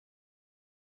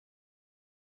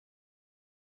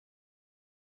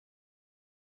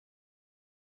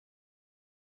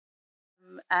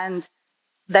And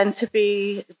then to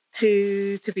be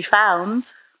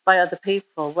found by other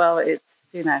people, well, it's,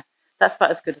 that's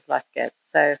about as good as life gets.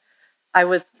 So I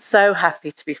was so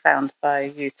happy to be found by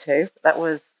you two. That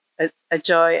was a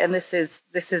joy, and this is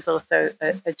also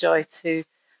a joy to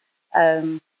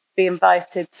be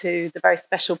invited to the very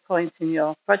special point in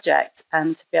your project,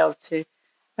 and to be able to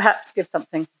perhaps give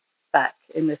something back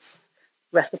in this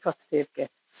reciprocity of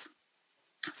gifts.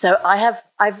 So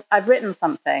I've written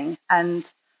something,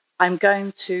 and I'm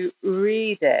going to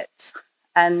read it.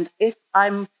 And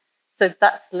so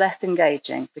that's less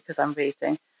engaging because I'm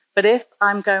reading. But if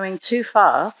I'm going too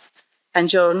fast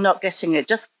and you're not getting it,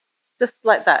 just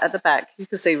like that at the back, you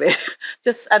can see me.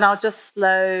 And I'll just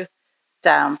slow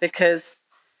down, because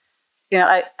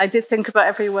I did think about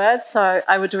every word. So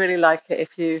I would really like it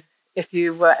if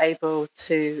you were able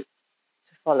to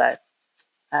follow.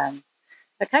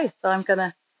 Okay, so I'm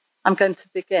going to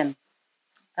begin.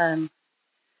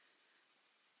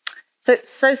 So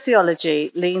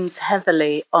sociology leans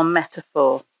heavily on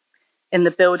metaphor. In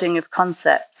the building of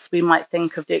concepts, we might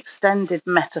think of the extended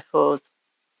metaphors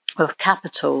of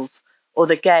capitals, or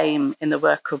the game in the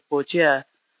work of Bourdieu,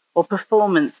 or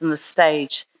performance on the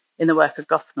stage in the work of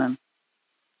Goffman.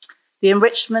 The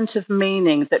enrichment of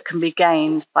meaning that can be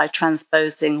gained by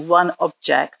transposing one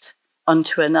object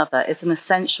onto another is an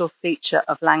essential feature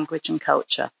of language and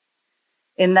culture.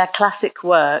 In their classic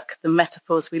work, The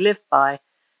Metaphors We Live By,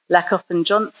 Lakoff and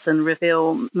Johnson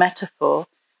reveal metaphor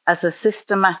as a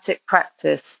systematic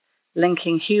practice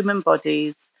linking human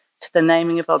bodies to the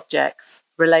naming of objects,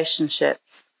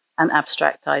 relationships, and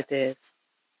abstract ideas.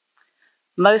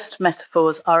 Most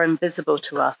metaphors are invisible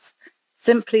to us,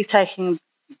 simply taken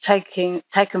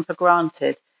for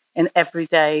granted in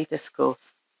everyday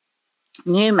discourse.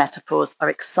 New metaphors are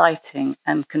exciting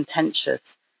and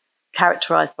contentious,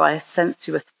 characterized by a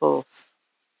sensuous force.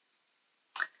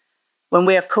 When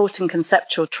we are caught in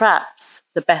conceptual traps,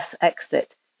 the best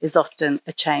exit is often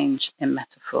a change in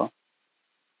metaphor.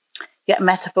 Yet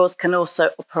metaphors can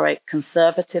also operate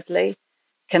conservatively,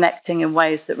 connecting in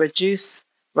ways that reduce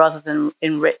rather than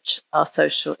enrich our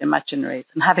social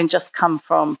imaginaries. And having just come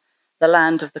from the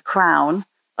land of the crown,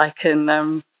 I can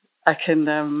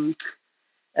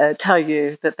tell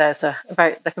you that there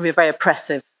can be a very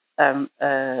oppressive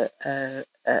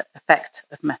effect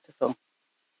of metaphor.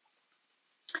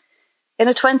 In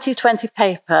a 2020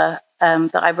 paper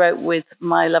that I wrote with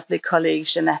my lovely colleague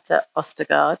Jeanette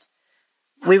Ostergaard,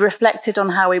 we reflected on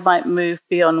how we might move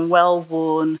beyond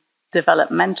well-worn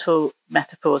developmental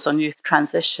metaphors on youth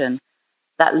transition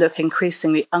that look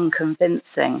increasingly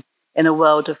unconvincing in a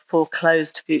world of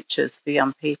foreclosed futures for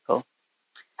young people.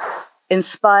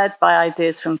 Inspired by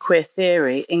ideas from queer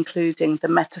theory, including the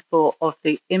metaphor of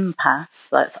the impasse,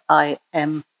 that's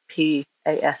IMPASSE,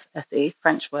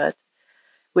 French word,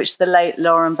 which the late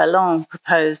Laurent Bellon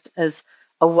proposed as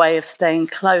a way of staying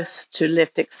close to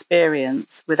lived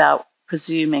experience without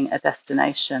presuming a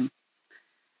destination,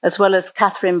 as well as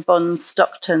Catherine Bond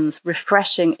Stockton's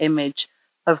refreshing image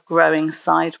of growing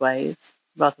sideways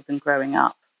rather than growing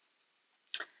up.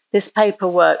 This paper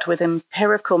worked with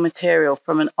empirical material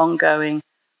from an ongoing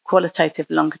qualitative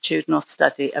longitudinal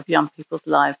study of young people's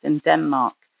lives in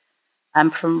Denmark,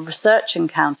 and from research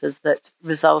encounters that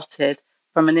resulted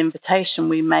from an invitation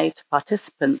we made to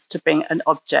participants to bring an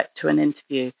object to an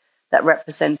interview that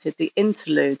represented the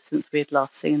interlude since we had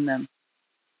last seen them.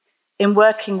 In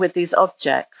working with these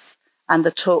objects and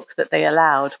the talk that they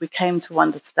allowed, we came to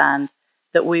understand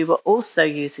that we were also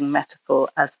using metaphor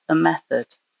as a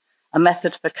method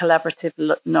for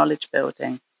collaborative knowledge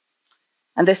building.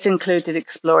 And this included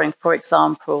exploring, for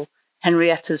example,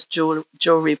 Henrietta's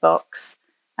jewelry box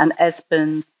and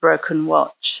Esben's broken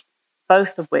watch,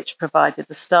 both of which provided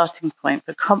the starting point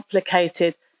for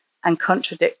complicated and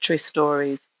contradictory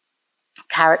stories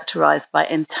characterized by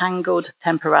entangled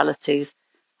temporalities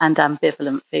and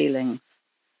ambivalent feelings.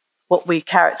 What we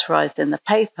characterized in the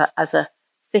paper as a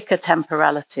thicker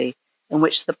temporality in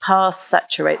which the past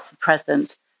saturates the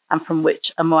present and from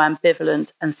which a more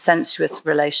ambivalent and sensuous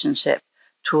relationship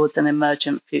towards an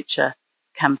emergent future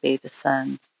can be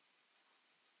discerned.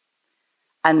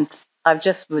 And I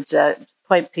just would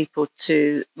point people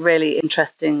to really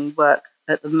interesting work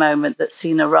at the moment that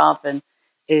Sina Raven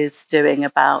is doing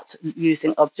about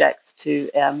using objects to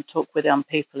talk with young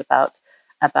people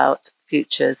about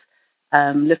futures,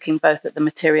 looking both at the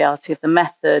materiality of the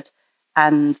method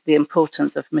and the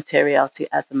importance of materiality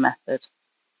as a method.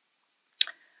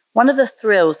 One of the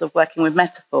thrills of working with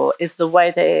metaphor is the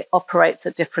way that it operates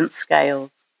at different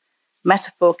scales.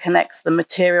 Metaphor connects the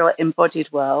material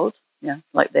embodied world,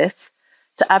 like this,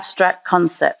 to abstract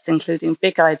concepts, including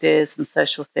big ideas and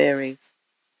social theories.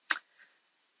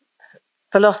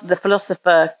 The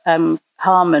philosopher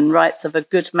Harman writes of a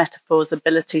good metaphor's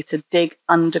ability to dig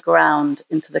underground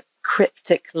into the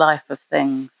cryptic life of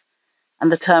things.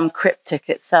 And the term cryptic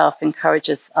itself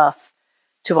encourages us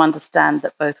to understand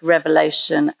that both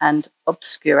revelation and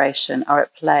obscuration are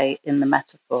at play in the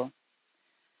metaphor.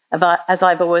 As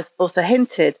I've always also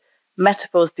hinted,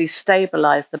 metaphors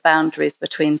destabilize the boundaries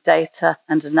between data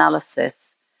and analysis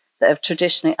that have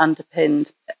traditionally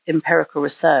underpinned empirical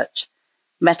research.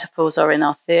 Metaphors are in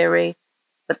our theory,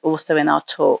 but also in our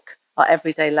talk, our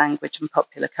everyday language and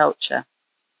popular culture.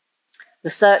 The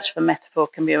search for metaphor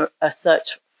can be a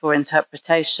search for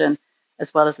interpretation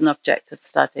as well as an object of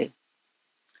study.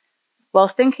 While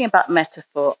thinking about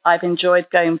metaphor, I've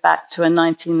enjoyed going back to a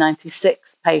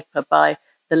 1996 paper by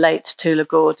the late Tula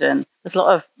Gordon. There's a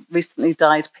lot of recently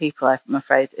died people, I'm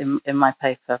afraid, in my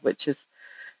paper, which is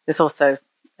this also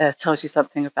tells you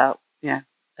something about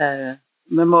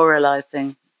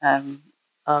memorializing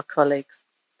our colleagues.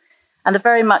 And the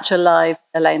very much alive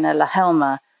Elena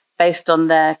Lahelma, based on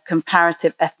their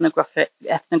comparative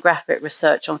ethnographic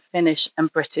research on Finnish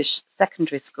and British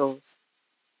secondary schools,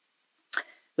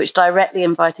 which directly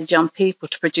invited young people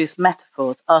to produce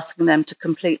metaphors, asking them to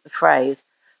complete the phrase,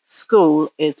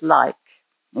 school is like,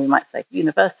 we might say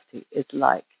university is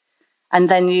like, and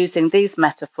then using these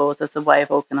metaphors as a way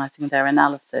of organizing their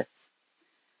analysis.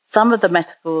 Some of the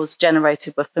metaphors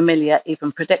generated were familiar,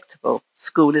 even predictable.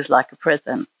 School is like a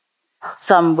prison.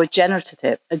 Some were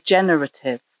generative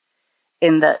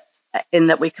in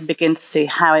that we can begin to see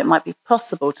how it might be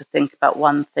possible to think about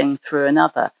one thing through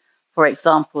another. For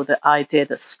example, the idea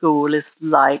that school is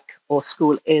like, or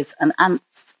school is an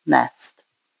ant's nest.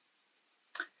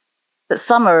 But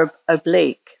some are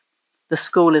oblique. The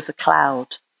school is a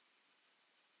cloud.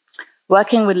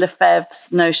 Working with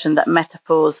Lefebvre's notion that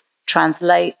metaphors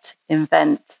translate,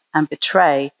 invent, and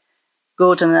betray,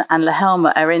 Gordon and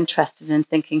Lahelma are interested in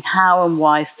thinking how and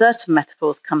why certain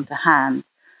metaphors come to hand,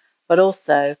 but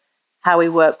also how we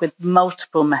work with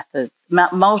multiple metaphors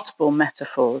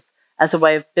as a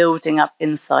way of building up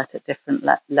insight at different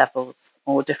levels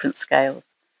or different scales.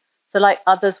 So like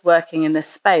others working in this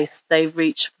space, they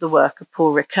reach for the work of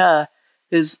Paul Ricoeur,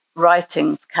 whose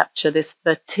writings capture this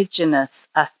vertiginous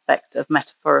aspect of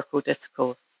metaphorical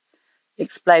discourse,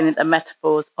 explaining that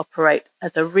metaphors operate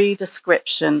as a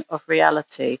redescription of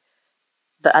reality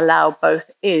that allow both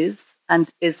is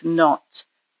and is not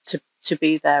to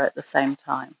be there at the same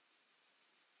time.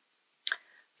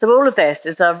 So all of this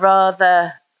is a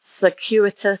rather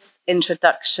circuitous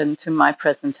introduction to my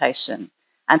presentation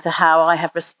and to how I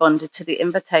have responded to the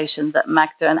invitation that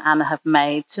Magda and Anna have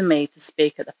made to me to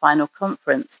speak at the final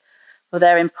conference for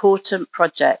their important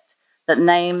project that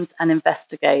names and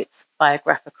investigates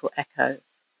biographical echoes.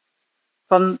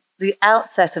 From the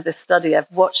outset of this study,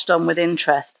 I've watched on with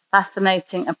interest,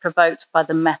 fascinating and provoked by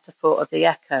the metaphor of the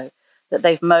echo that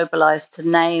they've mobilized to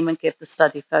name and give the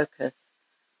study focus.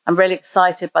 I'm really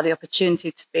excited by the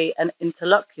opportunity to be an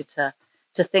interlocutor,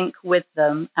 to think with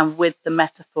them and with the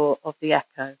metaphor of the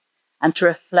echo, and to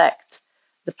reflect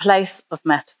the place of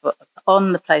metaphor,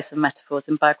 on the place of metaphors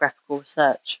in biographical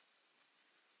research.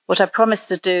 What I promised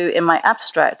to do in my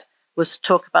abstract was to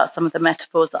talk about some of the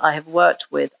metaphors that I have worked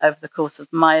with over the course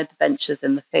of my adventures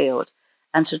in the field,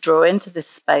 and to draw into this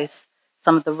space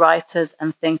some of the writers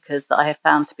and thinkers that I have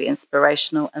found to be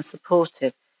inspirational and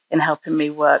supportive in helping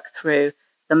me work through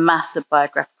the massive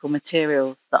biographical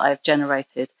materials that I have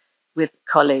generated with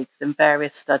colleagues in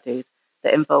various studies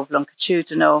that involve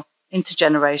longitudinal,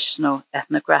 intergenerational,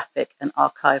 ethnographic, and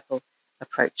archival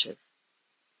approaches.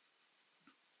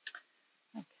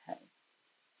 Okay.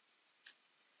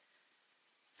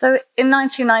 So in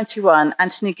 1991,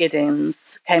 Anthony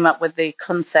Giddens came up with the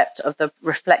concept of the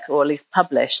or at least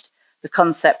published the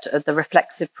concept of the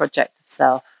reflexive project of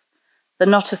self, the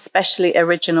not especially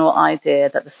original idea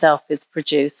that the self is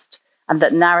produced and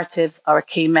that narratives are a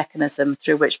key mechanism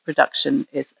through which production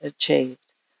is achieved.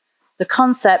 The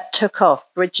concept took off,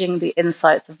 bridging the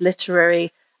insights of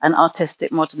literary and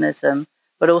artistic modernism,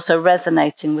 but also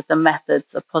resonating with the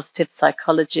methods of positive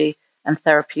psychology and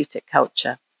therapeutic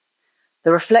culture.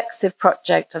 The reflexive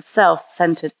project of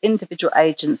self-centered individual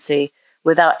agency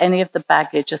without any of the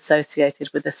baggage associated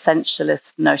with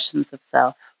essentialist notions of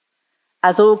self.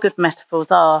 As all good metaphors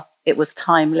are, it was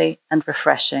timely and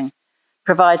refreshing,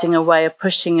 providing a way of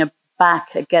pushing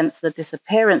back against the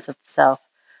disappearance of the self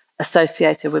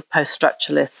associated with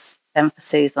post-structuralist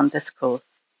emphases on discourse.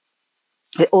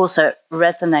 It also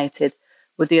resonated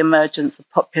with the emergence of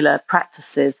popular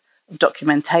practices of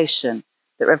documentation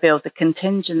that revealed the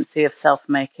contingency of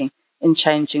self-making in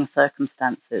changing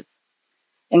circumstances.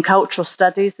 In cultural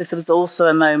studies, this was also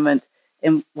a moment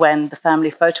when the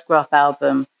family photograph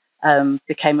album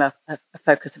became a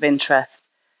focus of interest,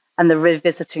 and the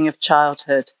revisiting of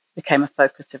childhood became a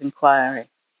focus of inquiry.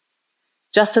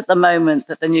 Just at the moment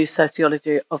that the new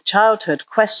sociology of childhood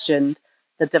questioned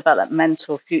the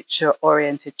developmental,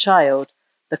 future-oriented child,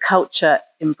 the culture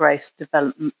embraced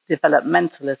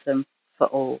developmentalism for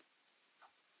all.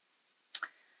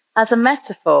 As a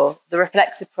metaphor, the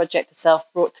reflexive project itself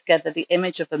brought together the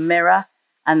image of a mirror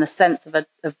and the sense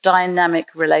of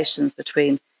dynamic relations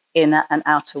between inner and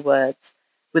outer words,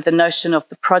 with the notion of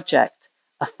the project,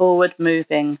 a forward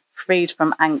movement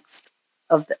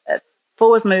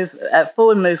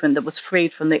that was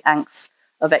freed from the angst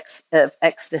of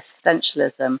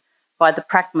existentialism by the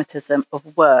pragmatism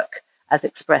of work as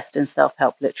expressed in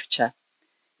self-help literature.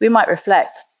 We might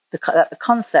reflect that the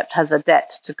concept has a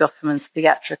debt to Goffman's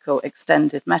theatrical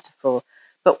extended metaphor,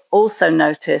 but also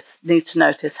need to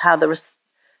notice how the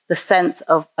sense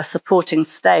of a supporting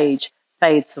stage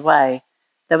fades away.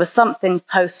 There was something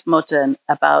postmodern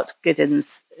about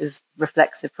Giddens'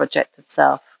 reflexive project of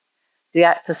self. The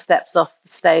actor steps off the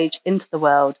stage into the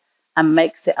world and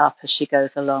makes it up as she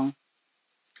goes along.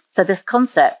 So this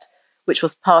concept, which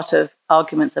was part of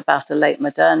arguments about a late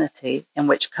modernity in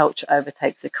which culture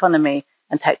overtakes economy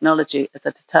and technology as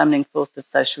a determining force of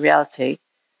social reality,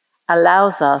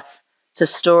 allows us to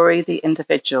story the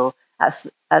individual as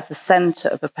the center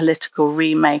of a political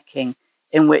remaking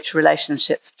in which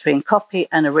relationships between copy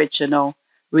and original,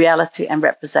 reality and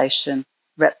representation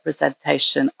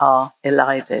are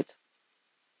elided.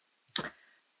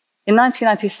 In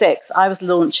 1996, I was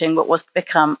launching what was to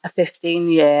become a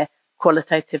 15-year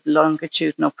qualitative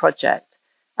longitudinal project,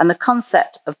 and the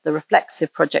concept of the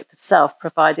reflexive project of self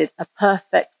provided a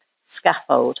perfect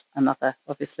scaffold, another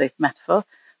obviously metaphor,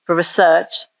 for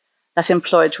research that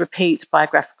employed repeat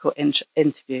biographical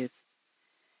interviews.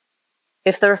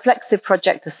 If the reflexive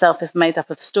project of self is made up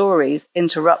of stories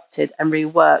interrupted and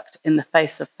reworked in the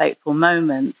face of fateful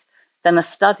moments, then a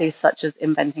study such as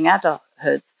Inventing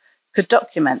Adulthood could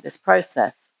document this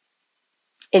process.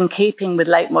 In keeping with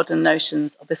late modern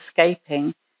notions of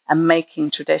escaping and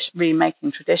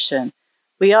remaking tradition,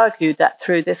 we argued that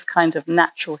through this kind of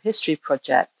natural history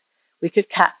project, we could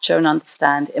capture and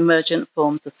understand emergent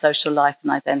forms of social life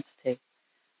and identity.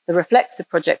 The reflexive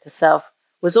project itself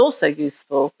was also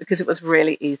useful because it was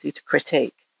really easy to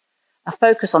critique. A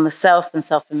focus on the self and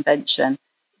self-invention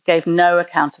gave no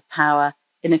account of power,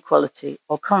 inequality,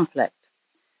 or conflict.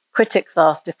 Critics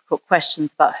asked difficult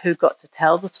questions about who got to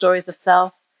tell the stories of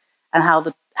self and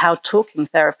how talking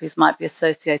therapies might be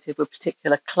associated with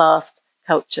particular class,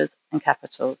 cultures, and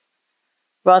capitals.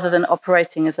 Rather than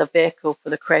operating as a vehicle for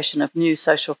the creation of new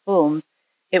social forms,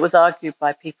 it was argued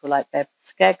by people like Bev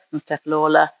Skeggs and Steph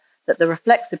Lawler that the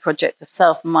reflexive project of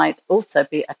self might also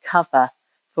be a cover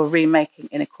for remaking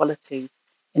inequalities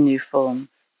in new forms.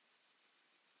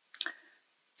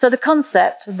 So the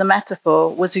concept, the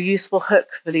metaphor, was a useful hook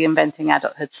for the Inventing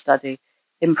Adulthood study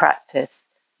in practice.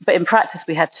 But in practice,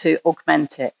 we had to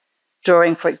augment it,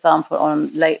 drawing, for example,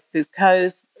 on late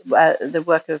Foucault's, the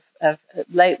work of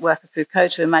Foucault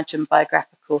to imagine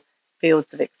biographical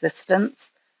fields of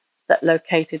existence that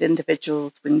located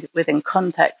individuals within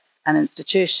contexts and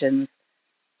institutions,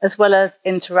 as well as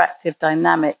interactive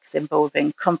dynamics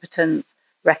involving competence,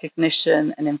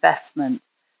 recognition, and investment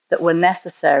that were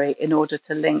necessary in order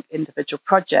to link individual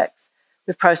projects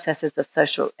with processes of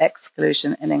social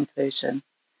exclusion and inclusion.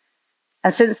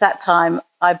 And since that time,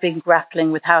 I've been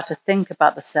grappling with how to think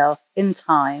about the self in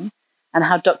time and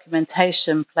how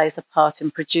documentation plays a part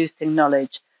in producing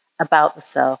knowledge about the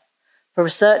self for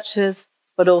researchers,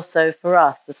 but also for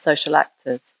us as social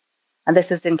actors. And this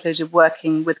has included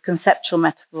working with conceptual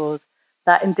metaphors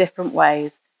that in different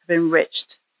ways have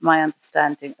enriched my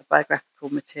understanding of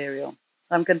biographical material.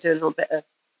 So I'm going to do a little bit of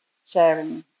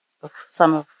sharing of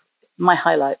some of my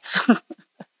highlights.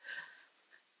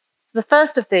 The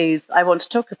first of these I want to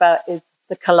talk about is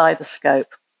the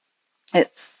Kaleidoscope.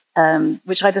 It's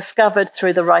which I discovered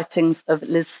through the writings of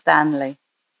Liz Stanley.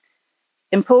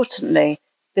 Importantly,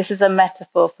 this is a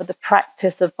metaphor for the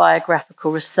practice of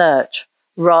biographical research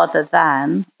rather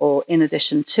than, or in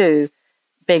addition to,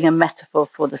 being a metaphor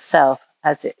for the self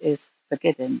as it is for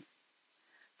Giddens.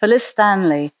 For Liz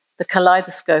Stanley, the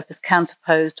kaleidoscope is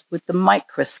counterposed with the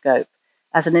microscope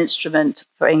as an instrument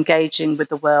for engaging with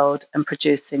the world and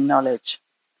producing knowledge.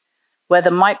 Where the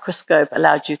microscope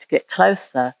allowed you to get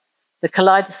closer, the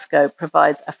kaleidoscope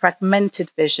provides a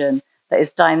fragmented vision that is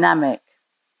dynamic.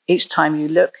 Each time you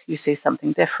look, you see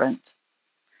something different.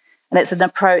 And it's an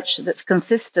approach that's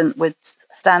consistent with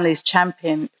Stanley's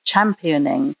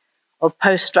championing of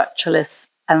post-structuralist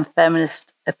and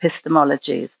feminist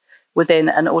epistemologies, within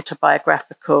an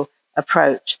autobiographical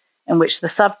approach in which the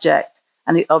subject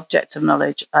and the object of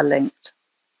knowledge are linked.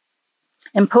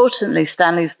 Importantly,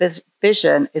 Stanley's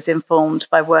vision is informed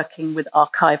by working with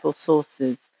archival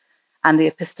sources and the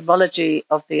epistemology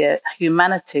of the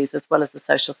humanities as well as the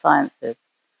social sciences.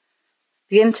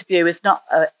 The interview is not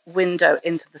a window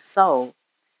into the soul.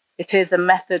 It is a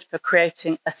method for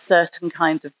creating a certain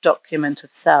kind of document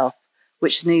of self,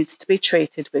 which needs to be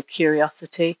treated with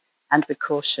curiosity and with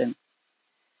caution.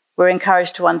 We're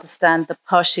encouraged to understand the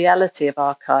partiality of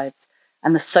archives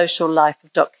and the social life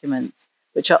of documents,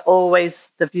 which are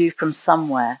always the view from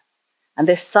somewhere, and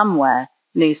this somewhere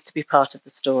needs to be part of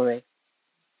the story.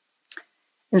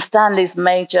 In Stanley's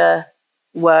major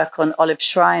work on Olive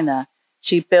Schreiner,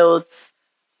 she builds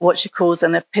what she calls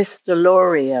an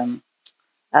epistolarium,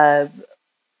 a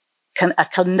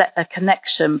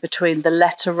connection between the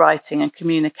letter writing and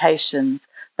communications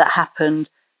that happened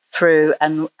through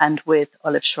and with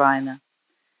Olive Schreiner.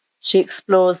 She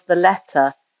explores the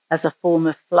letter as a form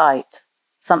of flight,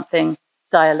 something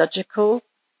dialogical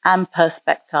and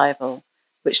perspectival,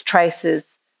 which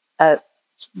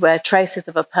where traces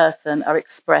of a person are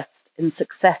expressed in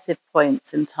successive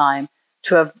points in time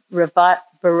to a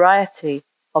variety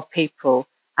of people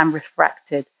and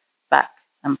refracted back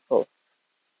and forth.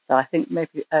 So I think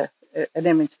maybe an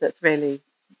image that's really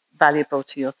valuable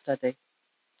to your study.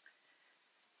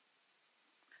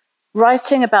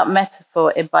 Writing about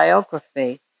metaphor in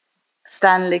biography,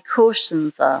 Stanley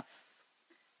cautions us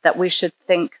that we should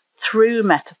think through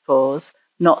metaphors,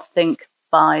 not think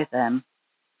by them,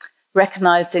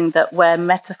 recognizing that where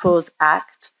metaphors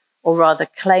act, or rather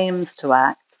claims to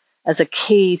act, as a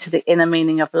key to the inner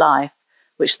meaning of life,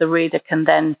 which the reader can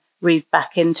then read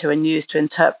back into and use to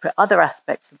interpret other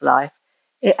aspects of life,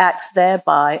 it acts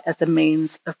thereby as a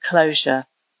means of closure,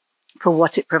 for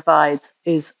what it provides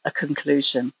is a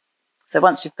conclusion. So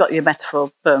once you've got your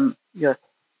metaphor, boom,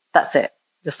 that's it,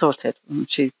 you're sorted. And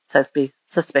she says, be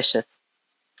suspicious.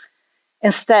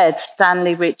 Instead,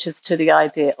 Stanley reaches to the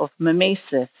idea of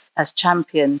mimesis as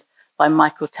championed by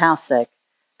Michael Tausig,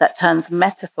 that turns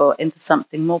metaphor into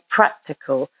something more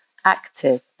practical,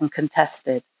 active and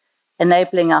contested,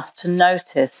 enabling us to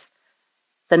notice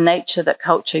the nature that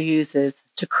culture uses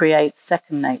to create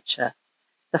second nature,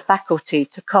 the faculty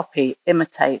to copy,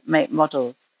 imitate, make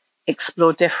models,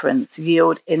 explore difference,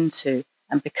 yield into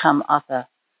and become other,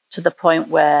 to the point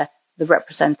where the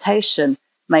representation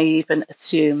may even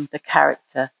assume the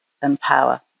character and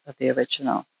power of the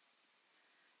original.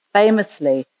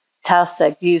 Famously,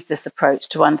 Tausig used this approach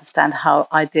to understand how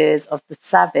ideas of the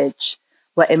savage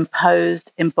were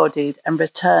imposed, embodied, and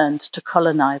returned to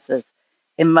colonizers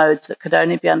in modes that could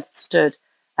only be understood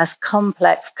as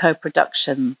complex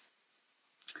co-productions.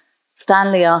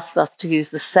 Stanley asks us to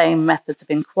use the same methods of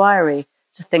inquiry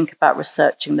to think about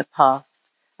researching the past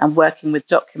and working with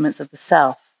documents of the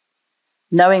self.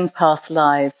 Knowing past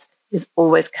lives is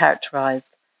always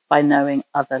characterized by knowing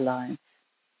other lives.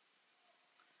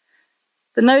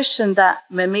 The notion that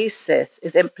mimesis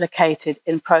is implicated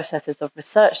in processes of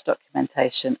research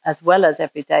documentation, as well as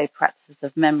everyday practices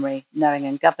of memory, knowing,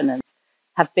 and governance,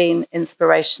 have been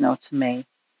inspirational to me,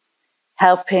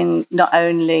 helping not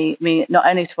only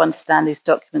to understand these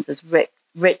documents as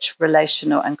rich,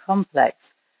 relational, and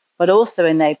complex, but also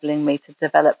enabling me to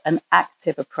develop an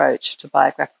active approach to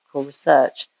biographical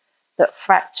research that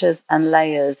fractures and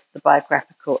layers the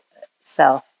biographical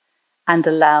self and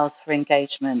allows for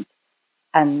engagement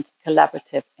and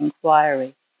collaborative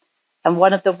inquiry. And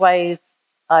one of the ways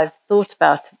I've thought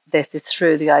about this is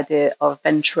through the idea of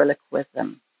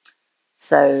ventriloquism.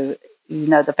 So, you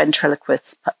know, the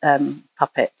ventriloquist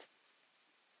puppet.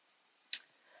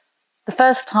 The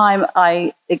first time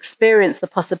I experienced the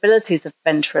possibilities of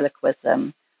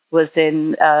ventriloquism was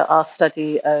in our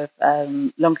study of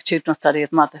longitudinal study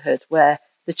of motherhood, where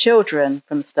the children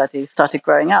from the study started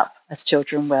growing up, as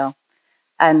children will.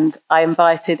 And I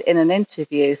invited in an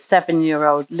interview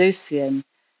 7-year-old Lucien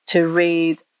to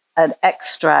read an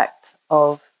extract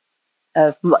of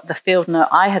the field note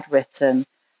I had written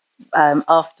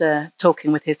after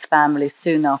talking with his family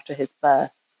soon after his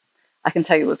birth. I can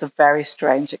tell you it was a very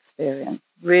strange experience,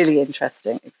 really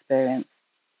interesting experience.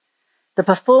 The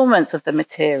performance of the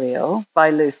material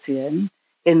by Lucien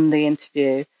in the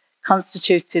interview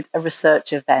constituted a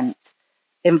research event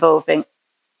involving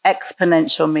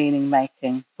exponential meaning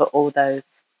making for all those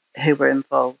who were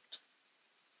involved.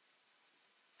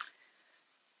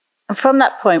 And from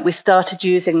that point, we started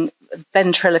using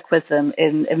ventriloquism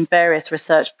in various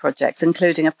research projects,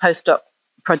 including a postdoc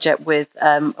project with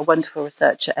a wonderful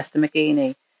researcher,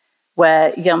 Iscte,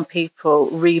 where young people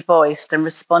revoiced and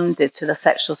responded to the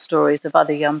sexual stories of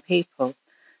other young people,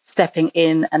 stepping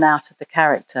in and out of the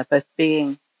character, both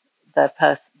being the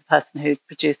person who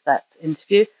produced that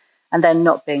interview and then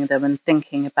not being them and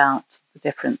thinking about the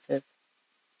differences.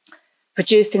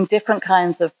 Producing different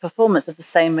kinds of performance of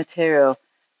the same material,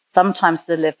 sometimes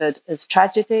delivered as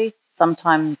tragedy,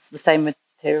 sometimes the same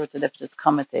material delivered as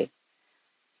comedy.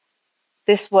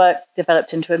 This work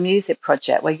developed into a music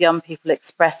project where young people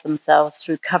express themselves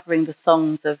through covering the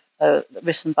songs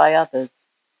written by others.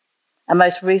 And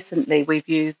most recently, we've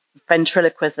used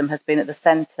ventriloquism has been at the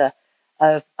centre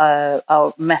of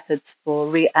our methods for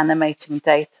reanimating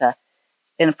data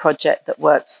in a project that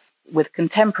works with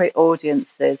contemporary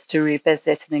audiences to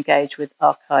revisit and engage with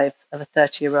archives of a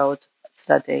 30-year-old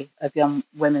study of young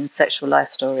women's sexual life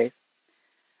stories.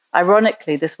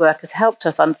 Ironically, this work has helped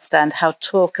us understand how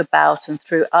talk about and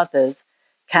through others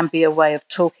can be a way of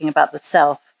talking about the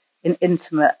self in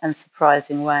intimate and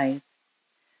surprising ways,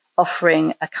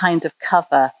 offering a kind of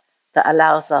cover that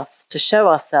allows us to show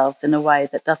ourselves in a way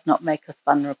that does not make us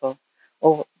vulnerable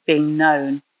or being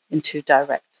known in too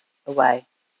direct a way.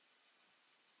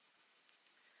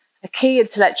 A key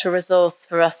intellectual resource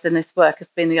for us in this work has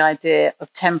been the idea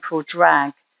of temporal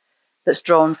drag that's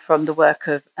drawn from the work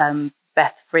of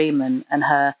Beth Freeman and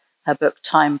her book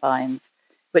Time Binds,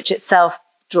 which itself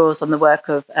draws on the work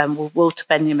of Walter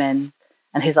Benjamin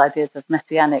and his ideas of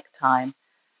messianic time.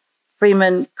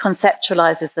 Freeman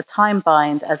conceptualizes the time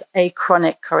bind as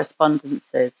achronic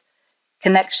correspondences,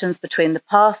 connections between the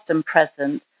past and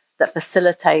present that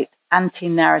facilitate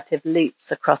anti-narrative leaps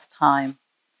across time.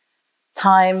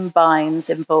 Time binds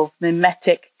involve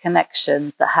mimetic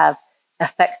connections that have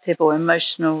affective or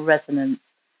emotional resonance,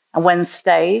 and when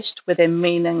staged within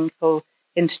meaningful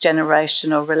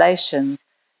intergenerational relations,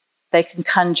 they can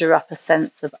conjure up a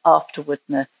sense of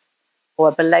afterwardness or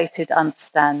a belated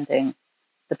understanding,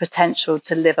 the potential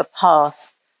to live a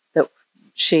past that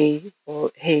she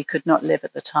or he could not live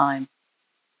at the time.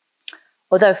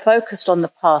 Although focused on the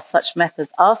past, such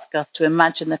methods ask us to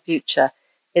imagine the future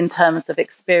in terms of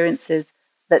experiences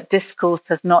that discourse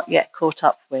has not yet caught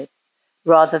up with,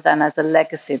 rather than as a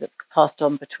legacy that's passed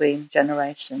on between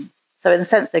generations. So in a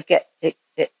sense, it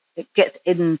gets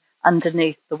in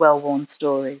underneath the well-worn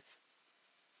stories.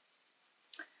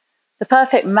 The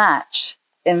perfect match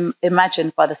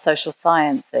imagined by the social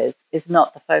sciences is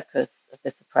not the focus of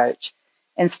this approach.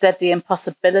 Instead, the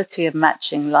impossibility of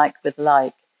matching like with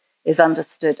like is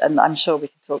understood, and I'm sure we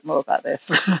can talk more about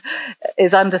this,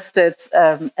 is understood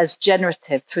as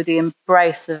generative through the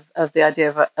embrace of the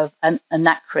idea of an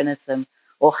anachronism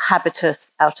or habitus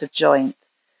out of joint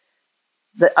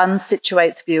that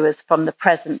unsituates viewers from the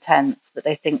present tense that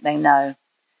they think they know.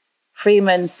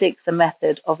 Freeman seeks a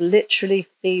method of literally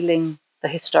feeling the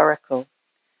historical,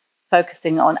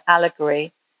 focusing on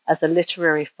allegory as a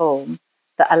literary form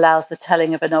that allows the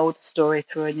telling of an old story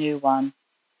through a new one,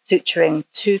 suturing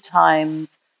two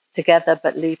times together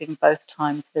but leaving both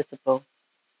times visible.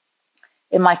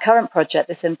 In my current project,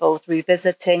 this involves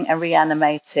revisiting and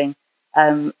reanimating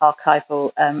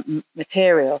archival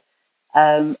material,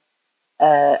 and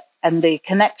the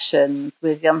connections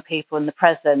with young people in the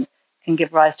present can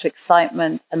give rise to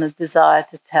excitement and a desire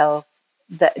to tell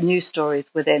the new stories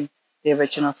within the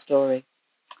original story.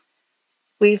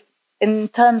 In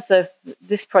terms of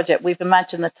this project, we've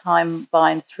imagined the time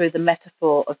bind through the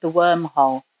metaphor of the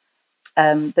wormhole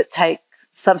that takes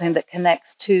something that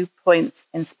connects 2 points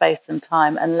in space and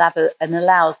time and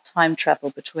allows time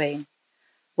travel between.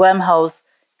 Wormholes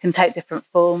can take different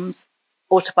forms.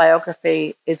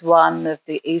 Autobiography is one of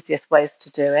the easiest ways to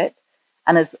do it.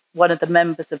 And as one of the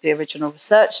members of the original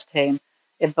research team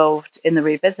involved in the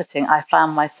revisiting, I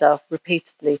found myself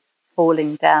repeatedly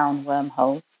falling down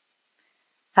wormholes.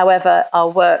 However, our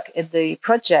work in the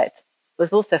project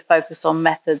was also focused on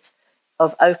methods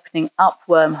of opening up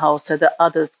wormholes so that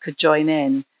others could join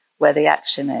in where the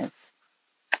action is.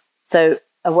 So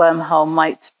a wormhole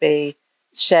might be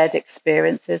shared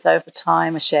experiences over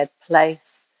time, a shared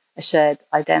place, a shared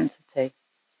identity.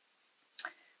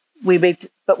 We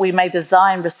may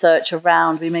design research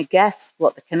around, we may guess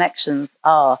what the connections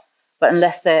are, but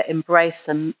unless they're embraced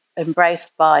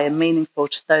by and meaningful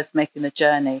to those making the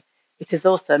journey, it is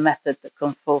also a method that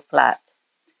can fall flat.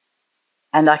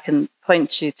 And I can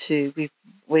point you to,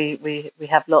 we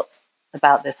have lots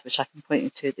about this, which I can point you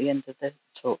to at the end of the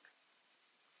talk.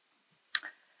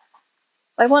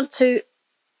 I want to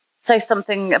say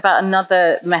something about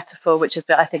another metaphor, which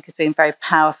I think has been very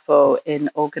powerful in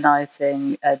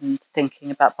organising and thinking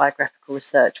about biographical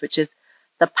research, which is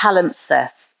the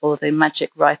palimpsest, or the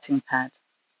magic writing pad.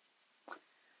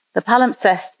 The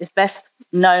palimpsest is best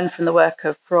known from the work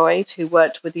of Freud, who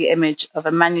worked with the image of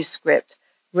a manuscript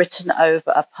written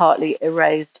over a partly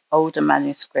erased older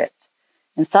manuscript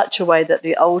in such a way that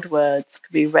the old words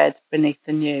could be read beneath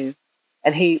the new.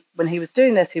 And when he was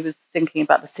doing this, he was thinking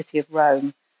about the city of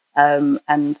Rome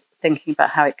and thinking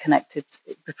about how it connected,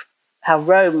 how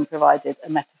Rome provided a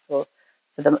metaphor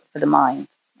for the mind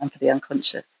and for the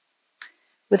unconscious.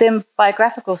 Within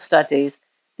biographical studies,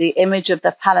 the image of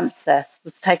the palimpsest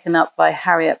was taken up by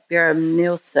Harriet Buren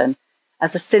Nielsen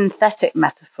as a synthetic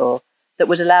metaphor that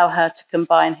would allow her to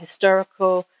combine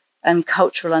historical and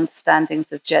cultural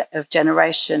understandings of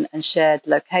generation and shared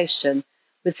location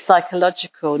with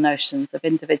psychological notions of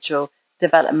individual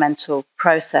developmental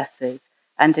processes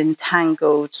and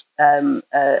entangled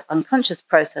unconscious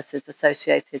processes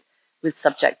associated with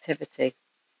subjectivity.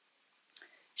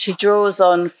 She draws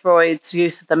on Freud's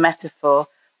use of the metaphor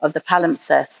of the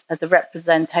palimpsest as a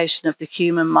representation of the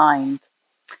human mind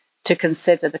to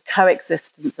consider the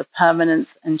coexistence of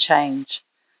permanence and change.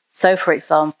 So, for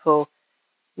example,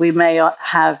 we may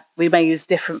use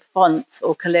different fonts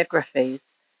or calligraphies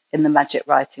in the magic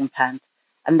writing pen,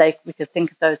 and we could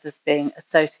think of those as being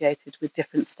associated with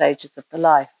different stages of the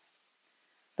life.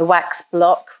 The wax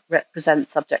block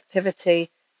represents subjectivity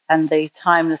and the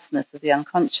timelessness of the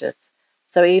unconscious.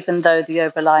 So even though the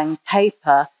overlying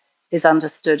paper is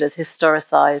understood as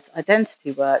historicized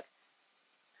identity work,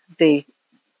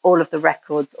 all of the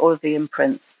records, all of the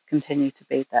imprints continue to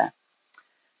be there.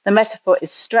 The metaphor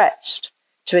is stretched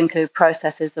to include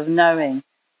processes of knowing.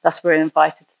 Thus, we're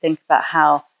invited to think about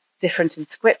how different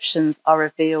inscriptions are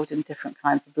revealed in different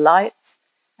kinds of lights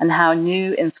and how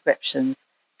new inscriptions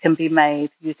can be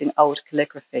made using old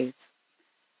calligraphies.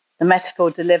 The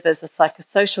metaphor delivers a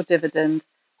psychosocial dividend,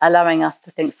 allowing us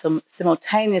to think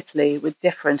simultaneously with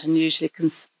different and usually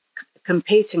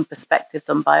competing perspectives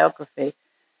on biography.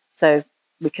 So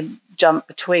we can jump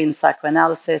between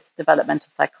psychoanalysis, developmental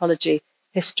psychology,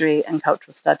 history, and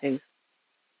cultural studies.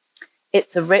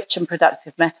 It's a rich and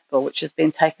productive metaphor, which has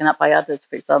been taken up by others.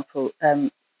 For example,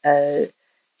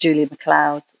 Julie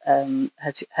MacLeod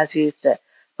has used it.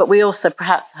 But we also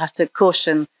perhaps have to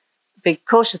be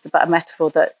cautious about a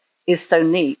metaphor that is so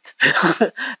neat,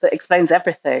 that explains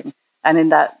everything. And in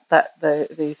that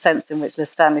the sense in which Liz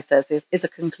Stanley says is a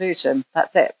conclusion.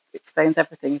 That's it. It explains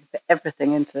everything. You can put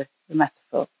everything into the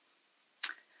metaphor.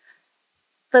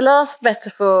 The last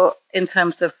metaphor in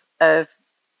terms of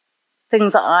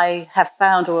things that I have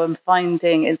found or am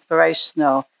finding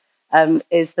inspirational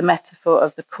is the metaphor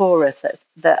of the chorus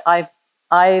that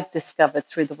I've discovered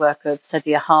through the work of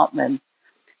Saidiya Hartman,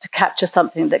 to capture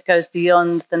something that goes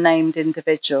beyond the named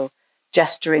individual,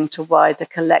 gesturing to wider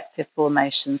collective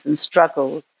formations and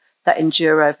struggles that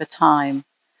endure over time,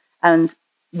 and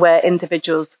where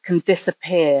individuals can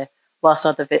disappear whilst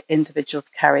other individuals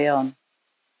carry on.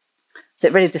 So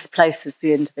it really displaces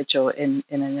the individual in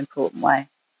an important way.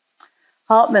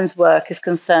 Hartman's work is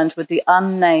concerned with the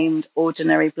unnamed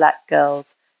ordinary Black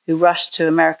girls who rushed to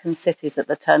American cities at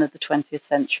the turn of the 20th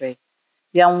century.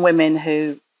 Young women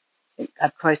who,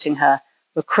 I'm quoting her,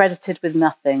 were credited with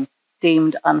nothing,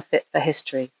 deemed unfit for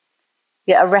history,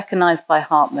 yet are recognised by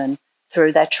Hartman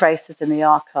through their traces in the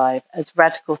archive as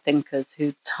radical thinkers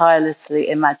who tirelessly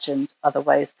imagined other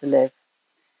ways to live.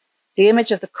 The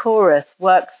image of the chorus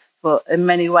works in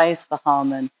many ways for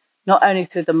Hartman, not only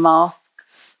through the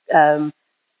masks,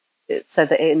 so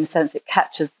that in a sense it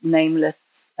captures nameless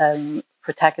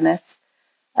protagonists,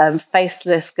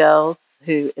 faceless girls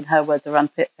who, in her words, are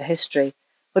unfit for history,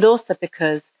 but also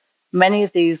because many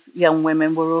of these young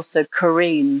women were also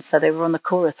Koreans, so they were on the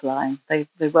chorus line. They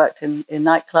worked in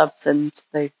nightclubs and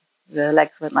their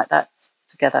legs went like that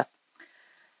together.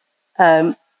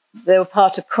 They were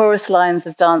part of chorus lines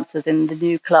of dancers in the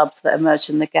new clubs that emerged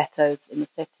in the ghettos in the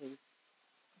cities.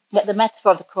 Yet the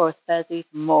metaphor of the chorus bears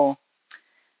even more.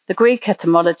 The Greek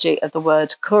etymology of the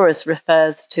word chorus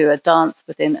refers to a dance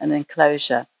within an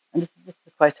enclosure. And this is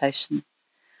the quotation.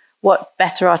 What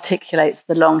better articulates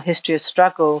the long history of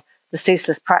struggle, the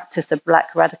ceaseless practice of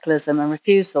Black radicalism and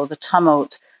refusal, the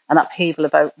tumult and upheaval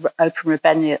of open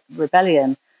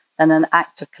rebellion than an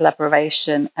act of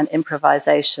collaboration and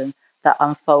improvisation that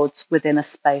unfolds within a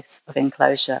space of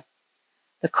enclosure?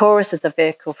 The chorus is a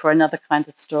vehicle for another kind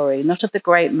of story, not of the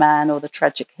great man or the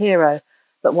tragic hero,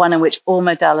 but one in which all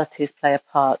modalities play a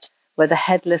part, where the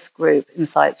headless group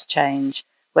incites change,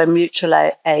 where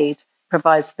mutual aid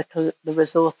provides the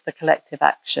resource for collective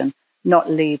action,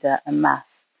 not leader and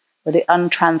mass, where the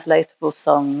untranslatable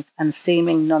songs and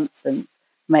seeming nonsense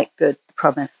make good the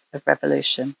promise of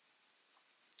revolution.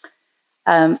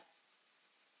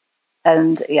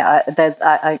 And yeah,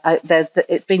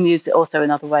 it's been used also in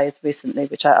other ways recently,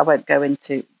 which I won't go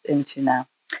into now.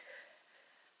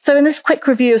 So in this quick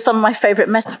review of some of my favourite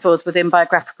metaphors within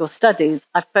biographical studies,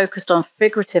 I've focused on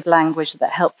figurative language that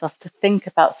helps us to think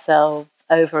about selves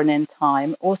over and in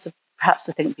time, also perhaps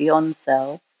to think beyond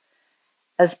selves,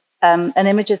 and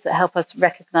images that help us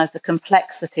recognise the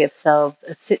complexity of selves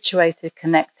as situated,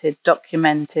 connected,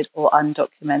 documented or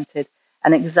undocumented,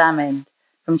 and examined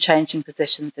from changing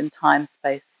positions in time,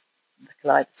 space, the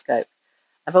kaleidoscope.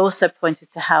 I've also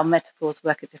pointed to how metaphors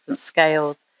work at different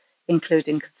scales,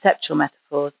 including conceptual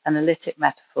metaphors, analytic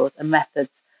metaphors, and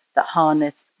methods that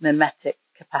harness mimetic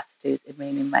capacities in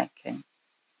meaning making.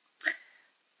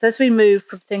 So as we move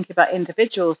from thinking about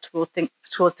individuals towards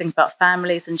thinking about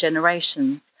families and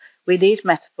generations, we need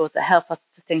metaphors that help us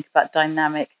to think about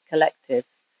dynamic collectives.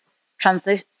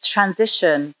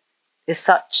 Transition is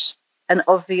such an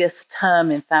obvious term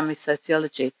in family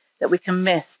sociology that we can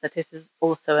miss that it is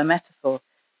also a metaphor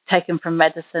taken from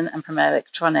medicine and from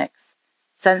electronics,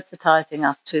 sensitizing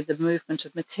us to the movement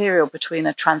of material between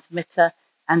a transmitter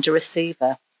and a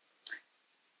receiver.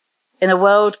 In a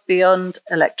world beyond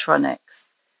electronics,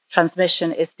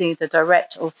 transmission is neither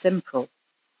direct or simple.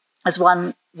 As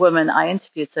one woman I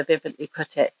interviewed so vividly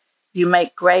put it, you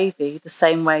make gravy the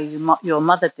same way your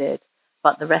mother did,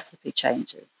 but the recipe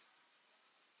changes.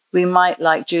 We might,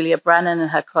 like Julia Brannan and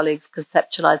her colleagues,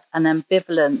 conceptualize an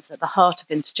ambivalence at the heart of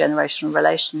intergenerational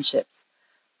relationships,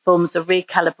 forms of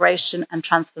recalibration and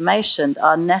transformation that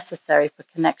are necessary for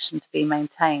connection to be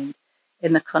maintained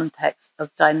in the context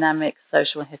of dynamic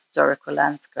social and historical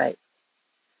landscape.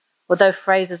 Although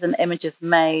phrases and images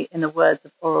may, in the words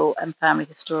of oral and family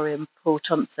historian Paul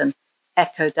Thomson,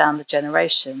 echo down the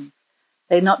generations,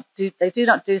 they do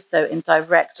not do so in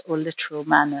direct or literal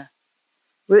manner.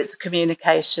 Routes of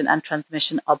communication and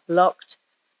transmission are blocked,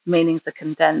 meanings are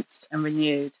condensed and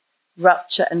renewed.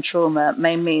 Rupture and trauma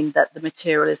may mean that the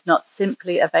material is not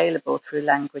simply available through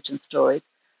language and stories,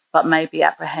 but may be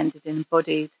apprehended in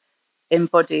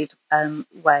embodied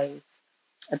ways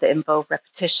that involve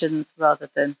repetitions rather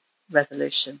than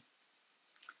resolution.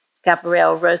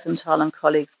 Gabrielle Rosenthal and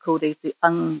colleagues call these the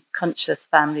unconscious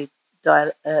family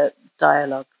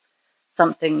dialogues,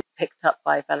 something picked up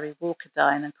by Valerie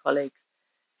Walkerdine and colleagues,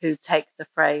 who take the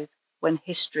phrase, when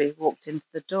history walked into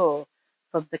the door,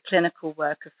 from the clinical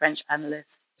work of French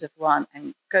analysts Devoine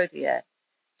and Gaudier,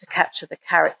 to capture the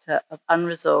character of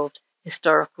unresolved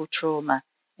historical trauma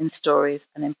in stories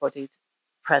and embodied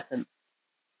presence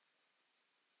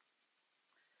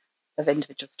of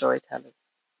individual storytellers.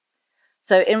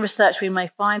 So in research, we may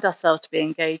find ourselves to be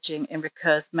engaging in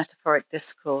recursive metaphoric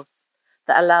discourse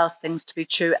that allows things to be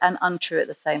true and untrue at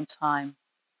the same time.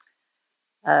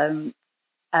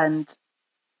 And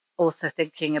also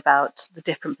thinking about the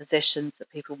different positions that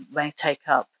people may take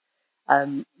up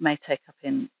in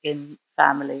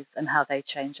families and how they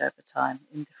change over time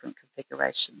in different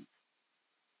configurations.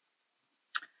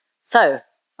 So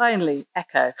finally,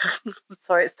 echo.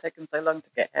 Sorry it's taken so long to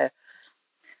get here.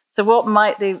 So what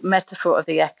might the metaphor of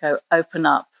the echo open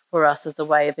up for us as a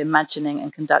way of imagining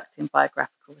and conducting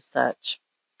biographical research?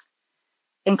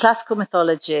 In classical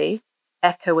mythology,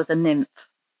 Echo was a nymph.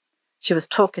 She was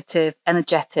talkative,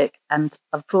 energetic, and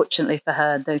unfortunately for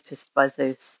her, noticed by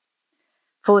Zeus.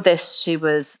 For this, she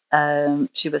was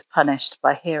punished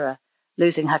by Hera,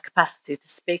 losing her capacity to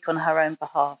speak on her own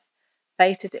behalf,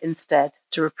 fated instead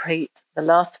to repeat the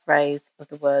last phrase of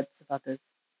the words of others.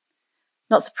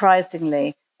 Not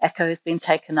surprisingly, Echo has been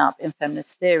taken up in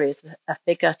feminist theories, a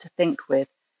figure to think with,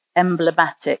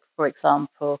 emblematic, for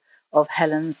example, of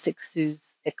Hélène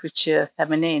Cixous's écriture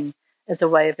féminine, as a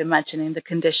way of imagining the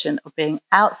condition of being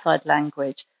outside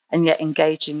language and yet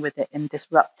engaging with it in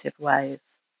disruptive ways.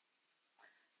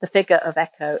 The figure of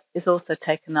Echo is also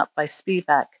taken up by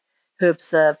Spivak, who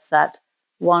observes that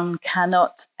one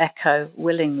cannot echo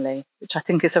willingly, which I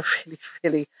think is a really,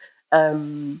 really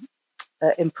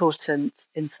important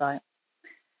insight.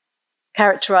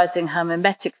 Characterizing her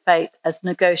mimetic fate as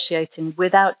negotiating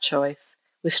without choice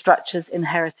with structures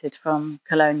inherited from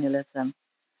colonialism.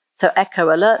 So Echo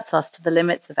alerts us to the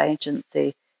limits of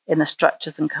agency in the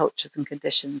structures and cultures and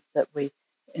conditions that we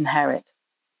inherit.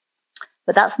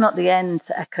 But that's not the end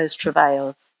to Echo's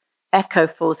travails. Echo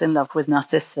falls in love with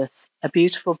Narcissus, a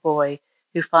beautiful boy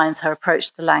who finds her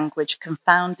approach to language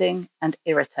confounding and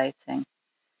irritating.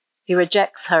 He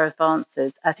rejects her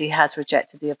advances as he has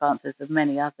rejected the advances of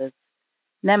many others.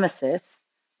 Nemesis,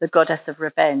 the goddess of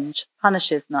revenge,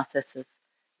 punishes Narcissus,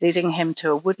 leading him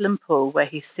to a woodland pool where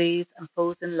he sees and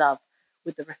falls in love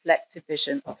with the reflective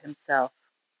vision of himself.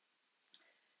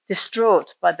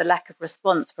 Distraught by the lack of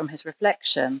response from his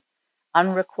reflection,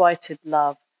 unrequited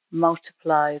love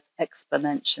multiplies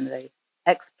exponentially.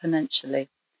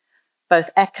 Both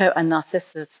Echo and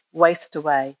Narcissus waste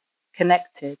away,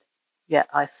 connected yet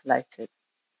isolated.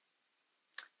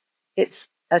 It's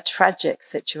a tragic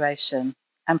situation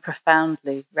and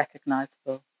profoundly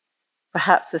recognizable,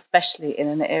 perhaps especially in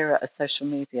an era of social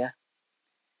media.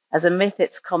 As a myth,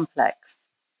 it's complex.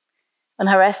 In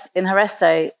her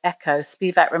essay, Echo,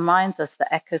 Spivak reminds us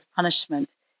that Echo's punishment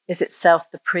is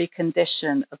itself the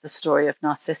precondition of the story of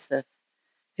Narcissus,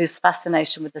 whose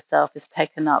fascination with the self is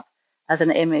taken up as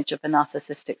an image of a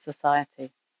narcissistic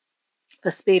society. For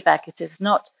Spivak, it is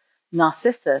not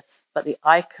Narcissus, but the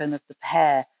icon of the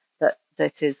pair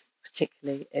that is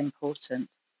particularly important.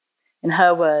 In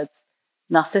her words,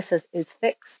 Narcissus is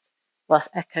fixed, whilst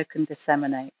Echo can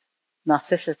disseminate.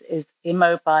 Narcissus is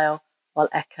immobile, while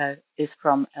Echo is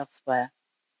from elsewhere.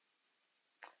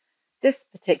 This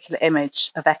particular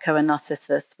image of Echo and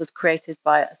Narcissus was created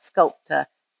by a sculptor,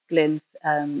 a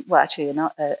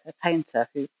painter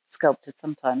who sculpted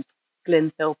sometimes,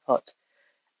 Glyn Philpott,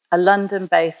 a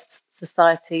London-based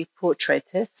society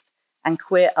portraitist and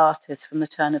queer artist from the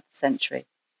turn of the century.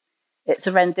 It's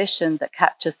a rendition that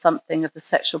captures something of the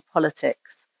sexual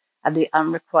politics and the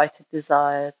unrequited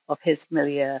desires of his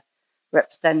milieu,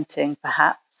 representing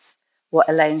perhaps what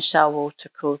Elaine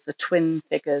Showalter calls the twin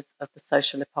figures of the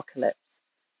social apocalypse,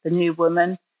 the new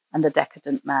woman and the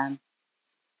decadent man.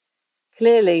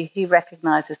 Clearly, he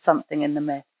recognizes something in the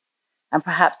myth, and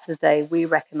perhaps today we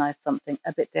recognize something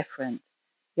a bit different,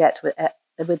 yet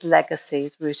with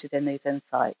legacies rooted in these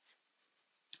insights.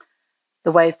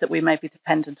 The ways that we may be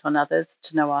dependent on others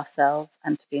to know ourselves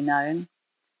and to be known,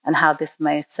 and how this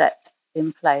may set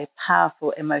in play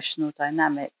powerful emotional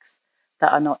dynamics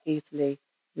that are not easily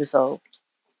resolved.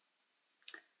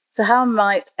 So how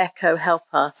might Echo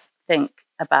help us think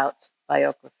about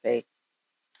biography?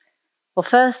 Well,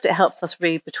 first, it helps us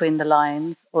read between the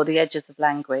lines or the edges of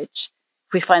language.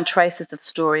 If we find traces of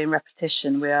story and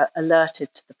repetition, we are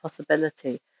alerted to the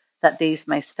possibility that these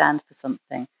may stand for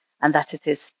something, and that it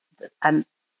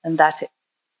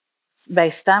may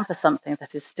stand for something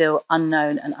that is still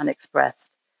unknown and unexpressed.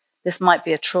 This might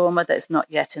be a trauma that is not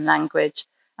yet in language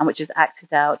and which is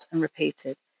acted out and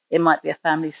repeated. It might be a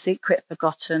family secret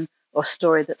forgotten or a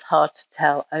story that's hard to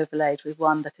tell, overlaid with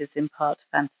one that is in part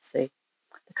fantasy,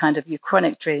 the kind of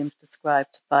uchronic dreams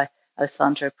described by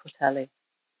Alessandro Portelli.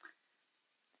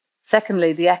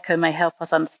 Secondly, the Echo may help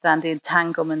us understand the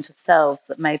entanglement of selves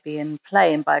that may be in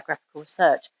play in biographical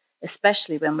research,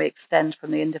 especially when we extend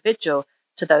from the individual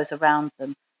to those around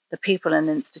them, the people and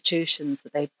institutions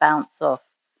that they bounce off.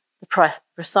 The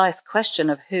precise question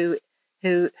of who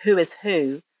is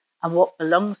who and what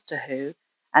belongs to who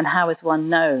and how is one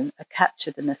known are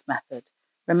captured in this method.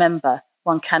 Remember,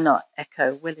 one cannot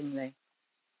echo willingly.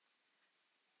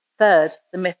 Third,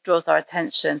 the myth draws our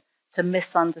attention to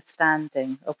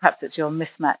misunderstanding, or perhaps it's your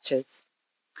mismatches,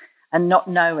 and not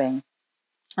knowing,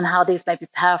 and how these may be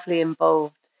powerfully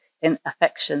involved in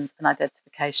affections and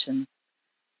identifications.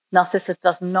 Narcissus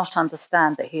does not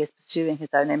understand that he is pursuing his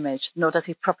own image, nor does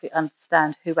he properly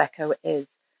understand who Echo is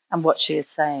and what she is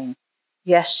saying.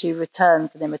 Yes, she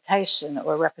returns an imitation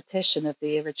or a repetition of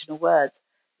the original words,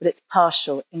 but it's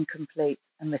partial, incomplete,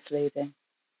 and misleading.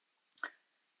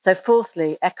 So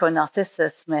fourthly, Echo and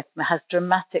Narcissus myth has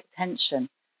dramatic tension.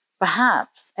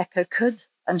 Perhaps Echo could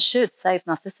and should save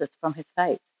Narcissus from his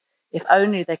fate, if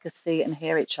only they could see and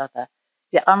hear each other.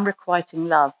 Yet unrequited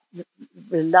love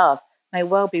may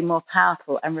well be more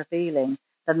powerful and revealing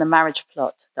than the marriage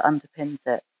plot that underpins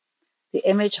it. The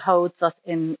image holds us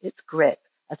in its grip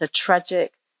as a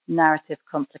tragic narrative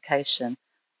complication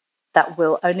that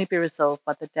will only be resolved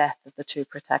by the death of the two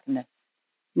protagonists,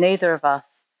 neither of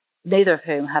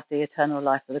whom have the eternal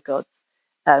life of the gods,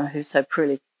 who so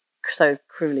cruelly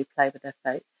play with their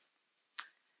fates.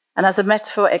 And as a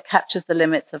metaphor, it captures the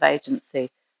limits of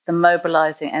agency, the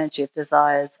mobilizing energy of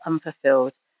desires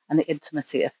unfulfilled, and the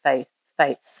intimacy of fates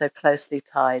so closely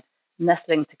tied,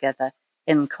 nestling together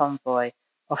in convoy,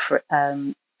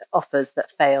 offers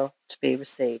that fail to be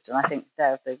received. And I think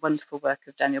there the wonderful work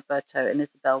of Daniel Berto and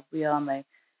Isabel Guillaume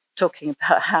talking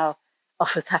about how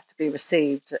offers have to be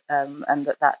received,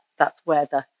 and that's where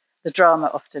the drama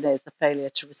often is, the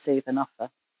failure to receive an offer.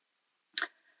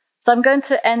 So I'm going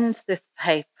to end this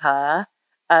paper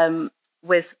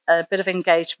with a bit of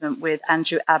engagement with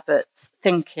Andrew Abbott's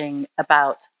thinking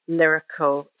about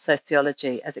lyrical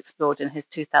sociology as explored in his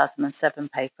 2007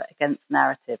 paper, Against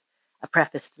Narrative, a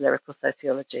preface to lyrical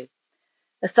sociology.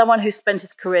 As someone who spent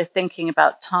his career thinking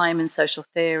about time in social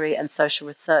theory and social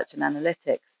research and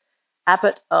analytics,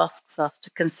 Abbott asks us to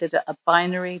consider a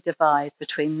binary divide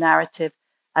between narrative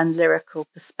and lyrical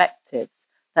perspectives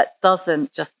that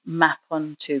doesn't just map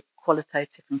onto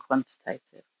qualitative and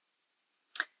quantitative.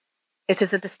 It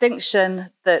is a distinction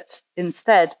that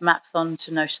instead maps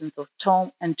onto notions of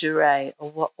temps and durée,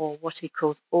 or what he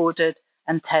calls ordered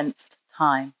and tensed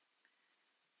time.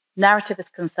 Narrative is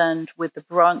concerned with the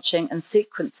branching and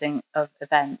sequencing of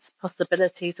events,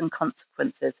 possibilities and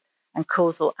consequences, and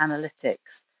causal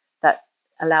analytics that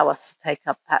allow us to take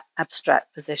up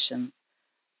abstract positions,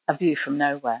 a view from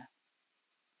nowhere.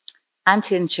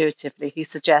 Anti-intuitively, he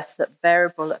suggests that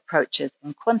variable approaches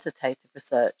in quantitative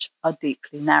research are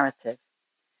deeply narrative.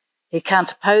 He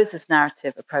counterposes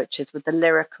narrative approaches with the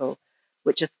lyrical,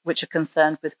 which are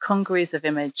concerned with congruities of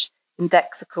image,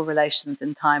 indexical relations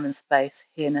in time and space,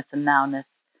 here-ness and now-ness,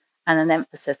 and an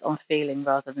emphasis on feeling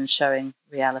rather than showing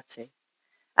reality.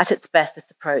 At its best, this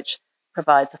approach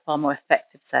provides a far more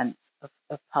effective sense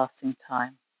of passing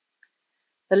time.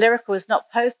 The lyrical is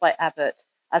not posed by Abbott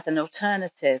as an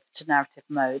alternative to narrative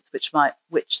modes, which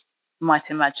might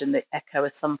imagine the echo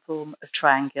as some form of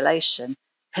triangulation,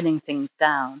 pinning things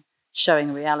down,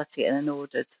 showing reality in an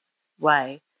ordered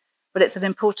way. But it's an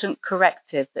important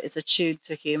corrective that is attuned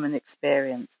to human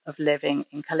experience of living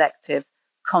in collective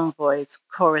convoys,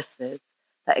 choruses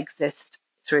that exist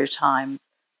through times,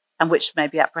 and which may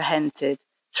be apprehended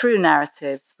through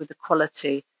narratives with the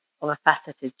quality of a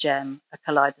faceted gem, a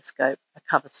kaleidoscope, a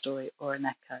cover story, or an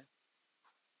echo.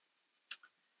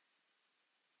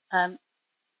 And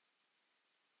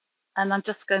I'm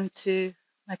just going to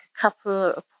make a couple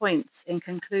of points in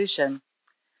conclusion.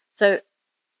 So,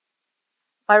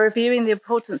 by reviewing the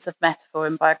importance of metaphor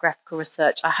in biographical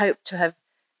research, I hope to have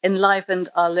enlivened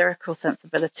our lyrical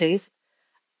sensibilities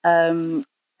and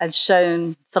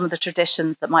shown some of the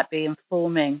traditions that might be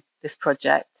informing this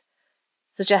project,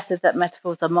 suggested that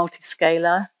metaphors are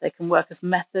multi-scalar, they can work as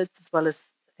methods as well as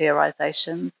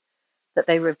theorizations, that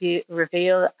they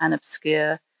reveal and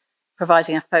obscure,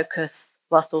 providing a focus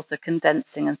whilst also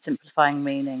condensing and simplifying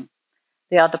meaning.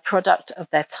 They are the product of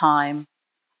their time.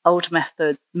 Old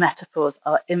metaphors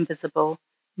are invisible.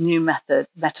 New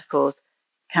metaphors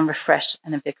can refresh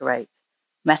and invigorate.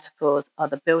 Metaphors are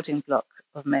the building block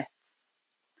of myth.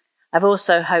 I've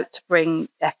also hoped to bring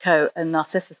Echo and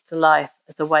Narcissus to life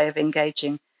as a way of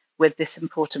engaging with this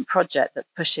important project that's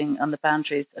pushing on the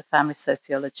boundaries of family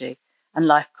sociology and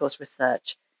life course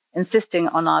research, insisting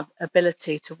on our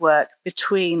ability to work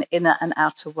between inner and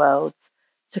outer worlds,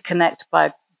 to connect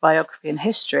biography and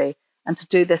history, and to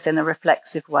do this in a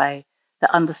reflexive way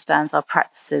that understands our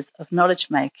practices of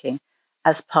knowledge making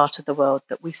as part of the world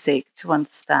that we seek to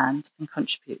understand and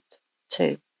contribute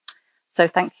to. So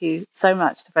thank you so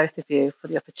much to both of you for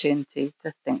the opportunity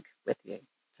to think with you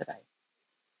today.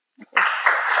 Thank you.